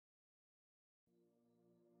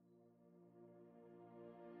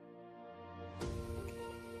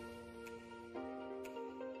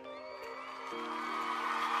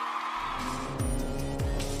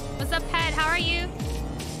Red, how are you?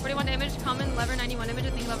 41 damage, common, lever, 91 damage. I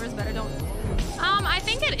think lever is better, don't. I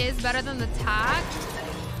think it is better than the tac.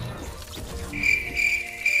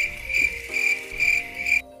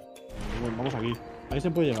 Vamos aquí. Ahí se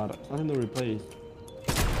puede llegar. Están haciendo replays.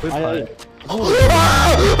 Ahí. No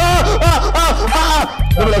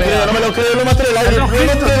me lo creo, lo maté el aire.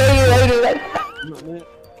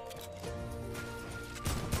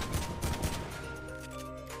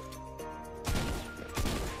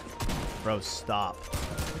 Bro, stop.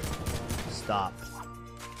 Stop.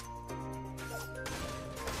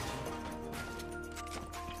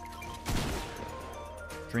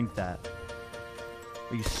 Drink that.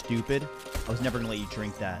 Are you stupid? I was never gonna let you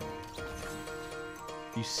drink that.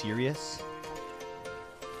 Are you serious?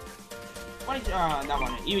 That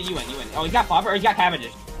one. You win. Oh, he's got flopper or he's got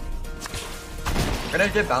cabbages. I'm gonna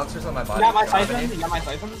get bouncers on my body. You got my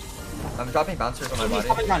siphon? I'm dropping bouncers on my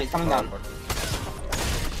body. He's coming down.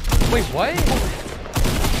 Wait, what?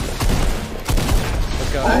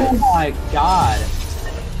 Let's go. Oh my god.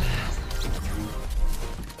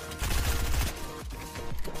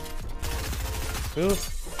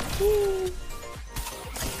 Perfect.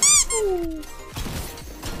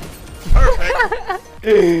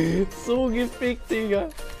 So gefickt,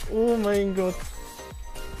 Digga. Oh mein Gott.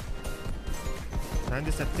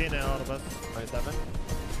 عندي 60 يا بس.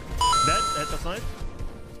 Dead, hit the snipe.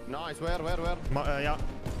 Nice, where? Yeah.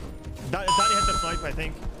 Danny hit the snipe, I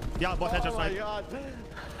think. Yeah, both hit the snipe.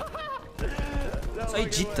 Só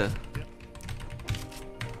edita.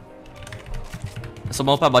 Eu sou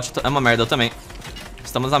bom pra bot, é uma merda, eu também.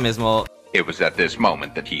 Estamos na mesma, ó. It was at this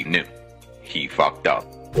moment that he knew. He fucked up.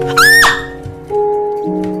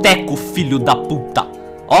 Teco, filho da puta.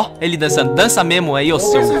 Ó, ele dançando. Dança mesmo aí, ô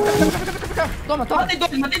seu. Toma. Matei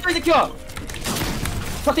dois aqui, ó.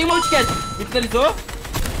 Só tem um multicat. Me finalizou.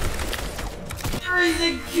 Dois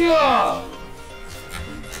aqui, ó.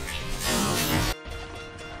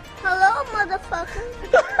 Hello, motherfucker.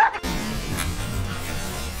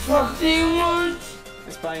 Só tem um multi.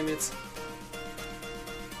 Ist bei ihm jetzt.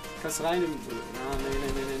 Kannst rein im... Ah,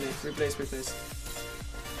 nee. Replace.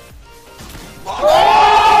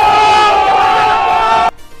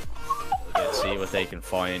 Let's see what they can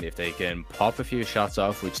find. If they can pop a few shots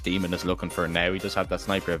off, which Demon is looking for now. He does have that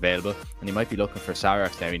sniper available, and he might be looking for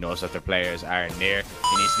Sarox now. He knows that their players are near.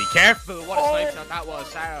 He needs to be careful. What a snipe shot that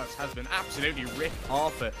was. Sarox has been absolutely ripped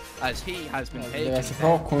off it as he has been taken. Deve essere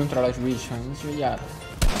proprio contro la Twitch, non si svegliare.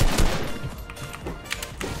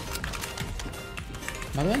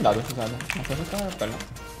 Ma dove è andato, scusate? Ma cosa stava quella?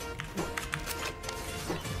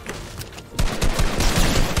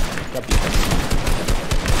 Capito.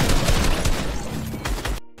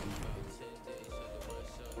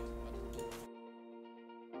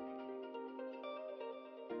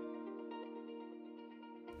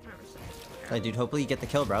 Hey, dude, hopefully you get the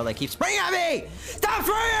kill, bro. Like, keep spraying at me! Stop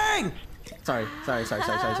spraying! Sorry. I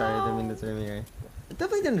didn't mean to say anything. It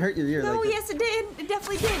definitely didn't hurt your ear. No, like, yes, it did. It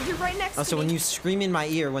definitely did. You're right next to me. So when you scream in my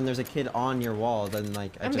ear when there's a kid on your wall, then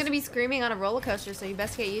like I'm gonna be screaming on a roller coaster, so you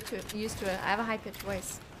best get used to it. I have a high-pitched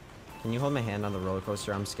voice. Can you hold my hand on the roller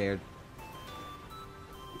coaster? I'm scared.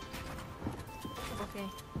 Okay.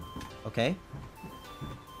 Okay?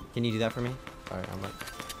 Can you do that for me? Alright, I'm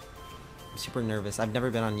super nervous. I've never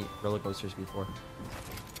been on roller coasters before.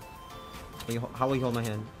 How will you hold my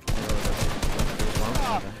hand?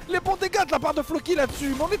 Les bons dégâts de la part de Floki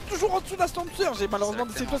là-dessus, mais on est toujours en dessous de l'ascenseur. J'ai malheureusement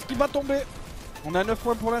dit c'est toi ce qui va tomber. On a 9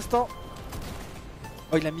 points pour l'instant.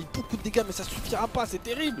 Oh, il a mis beaucoup de dégâts, mais ça suffira pas, c'est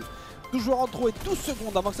terrible. Toujours en trop et 12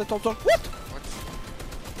 secondes avant que ça tombe sur le...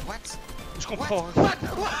 What? Je comprends.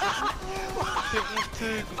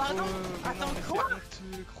 Pardon? Attends, quoi?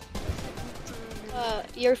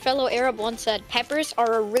 Your fellow Arab once said, peppers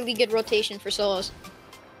are a really good rotation for solos.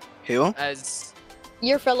 Who? As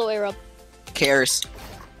your fellow Arab. Cares.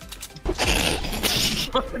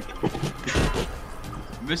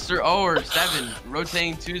 Mr. Ower 7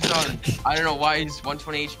 rotating 2 zone. I don't know why he's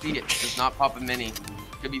 120 HP. It does not pop a mini.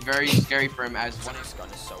 Could be very scary for him as one. This gun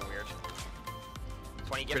is so weird.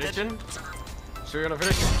 20 gifted. Prediction? So you're gonna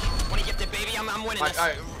finish? 20 gifted, baby. I'm winning this.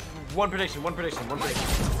 Alright, one prediction. Never mind.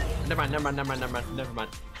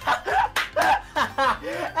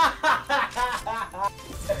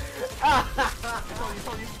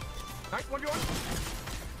 Nice, 1v1.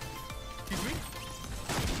 He's weak.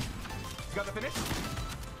 You got the finish?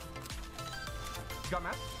 You got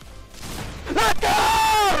mass? Let's go!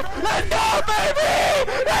 Let's go, baby!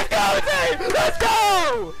 Let's go, team! Let's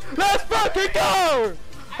go! Let's fucking go!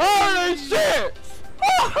 Holy shit!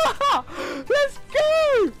 Let's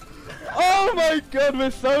go! Oh my god,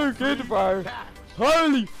 we're so good, bro!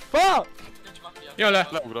 Holy fuck! Jól le,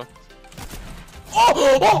 bro.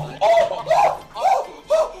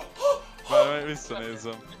 Vai visto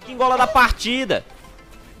mesmo. Engola da partida.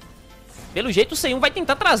 Pelo jeito o C1 vai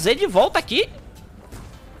tentar trazer de volta aqui.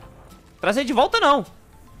 Trazer de volta não.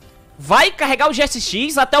 Vai carregar o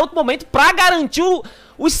GSX até outro momento pra garantir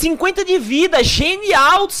os 50 de vida.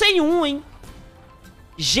 Genial do C1, hein?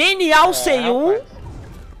 Genial C1.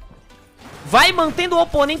 Vai mantendo o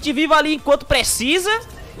oponente vivo ali enquanto precisa.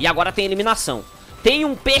 E agora tem eliminação. Tem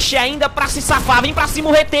um peixe ainda pra se safar. Vem pra cima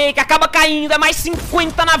o retake. Acaba caindo. É mais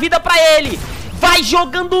 50 na vida pra ele. Vai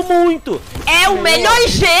jogando muito. É o melhor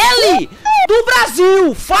IGL do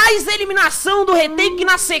Brasil. Faz a eliminação do retake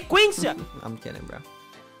na sequência. I'm kidding, bro.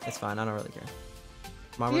 It's fine. I don't really care.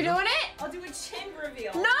 Mom, you're doing it? I'll do a chin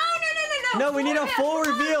reveal. No. No, we need a full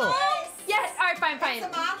reveal. Yes. All right, fine. It's a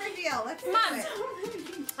mom reveal. Let's do Mom. it.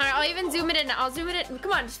 All right, I'll even zoom it in. I'll zoom it in.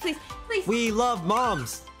 Come on, just please. We love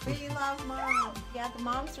moms. We love mom. Yeah, the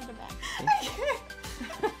moms are the best.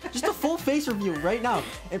 Just a full face reveal right now.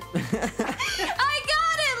 I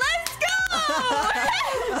got it. Let's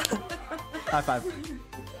go. High five.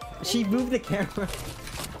 She moved the camera.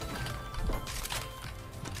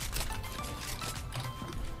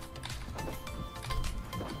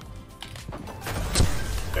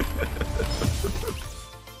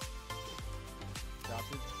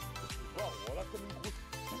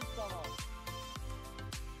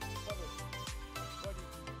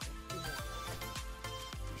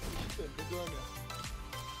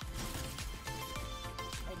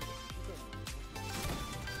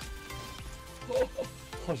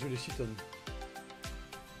 Oh, je les chitonne.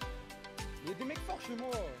 Il y a des mecs forts chez moi.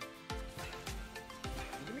 Il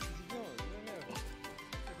y a des mecs qui jouent bien.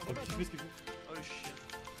 Oh, qu'est-ce qu'il fait? Oh, shit.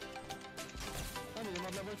 Ah, mais il y en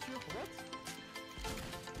a de la voiture. What?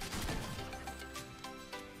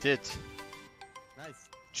 Tête. Nice.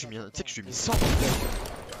 Tu sais que je lui ai mis 100.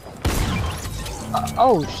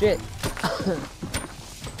 Oh shit.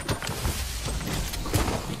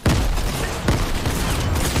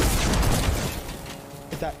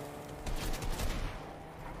 That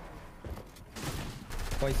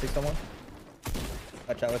 26 someone.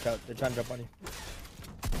 Watch out, they're trying to jump on you.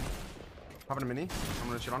 Popping a mini. I'm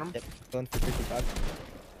gonna shit on him. Yep, going for 55.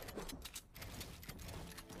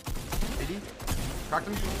 80. Cracked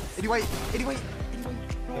him. 80 white. 80 white. 80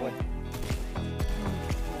 white. No way.